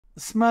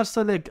Smart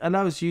Select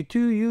allows you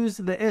to use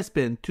the S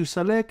Pen to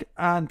select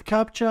and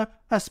capture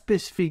a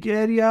specific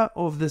area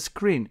of the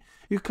screen.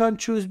 You can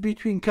choose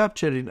between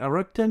capturing a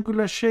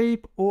rectangular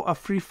shape or a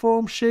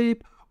freeform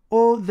shape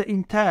or the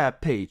entire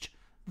page.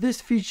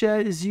 This feature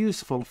is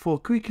useful for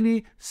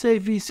quickly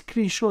saving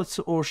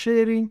screenshots or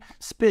sharing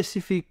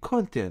specific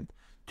content.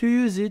 To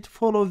use it,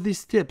 follow these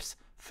steps.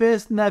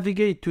 First,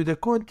 navigate to the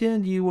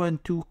content you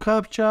want to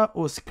capture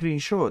or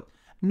screenshot.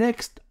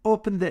 Next,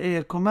 open the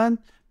Air Command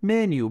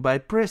menu by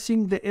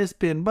pressing the S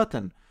Pen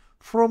button.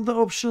 From the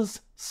options,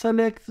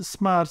 select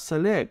Smart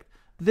Select.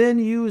 Then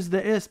use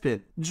the S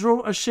Pen.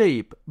 Draw a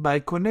shape by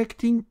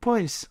connecting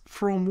points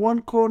from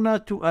one corner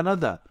to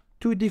another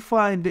to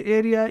define the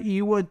area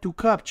you want to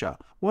capture.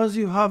 Once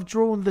you have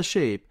drawn the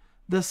shape,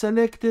 the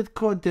selected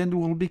content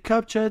will be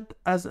captured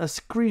as a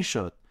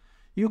screenshot.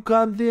 You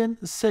can then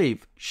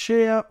save,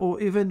 share,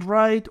 or even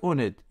write on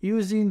it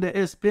using the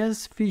S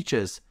Pen's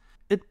features.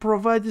 It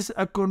provides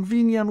a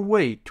convenient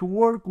way to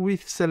work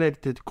with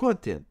selected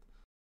content.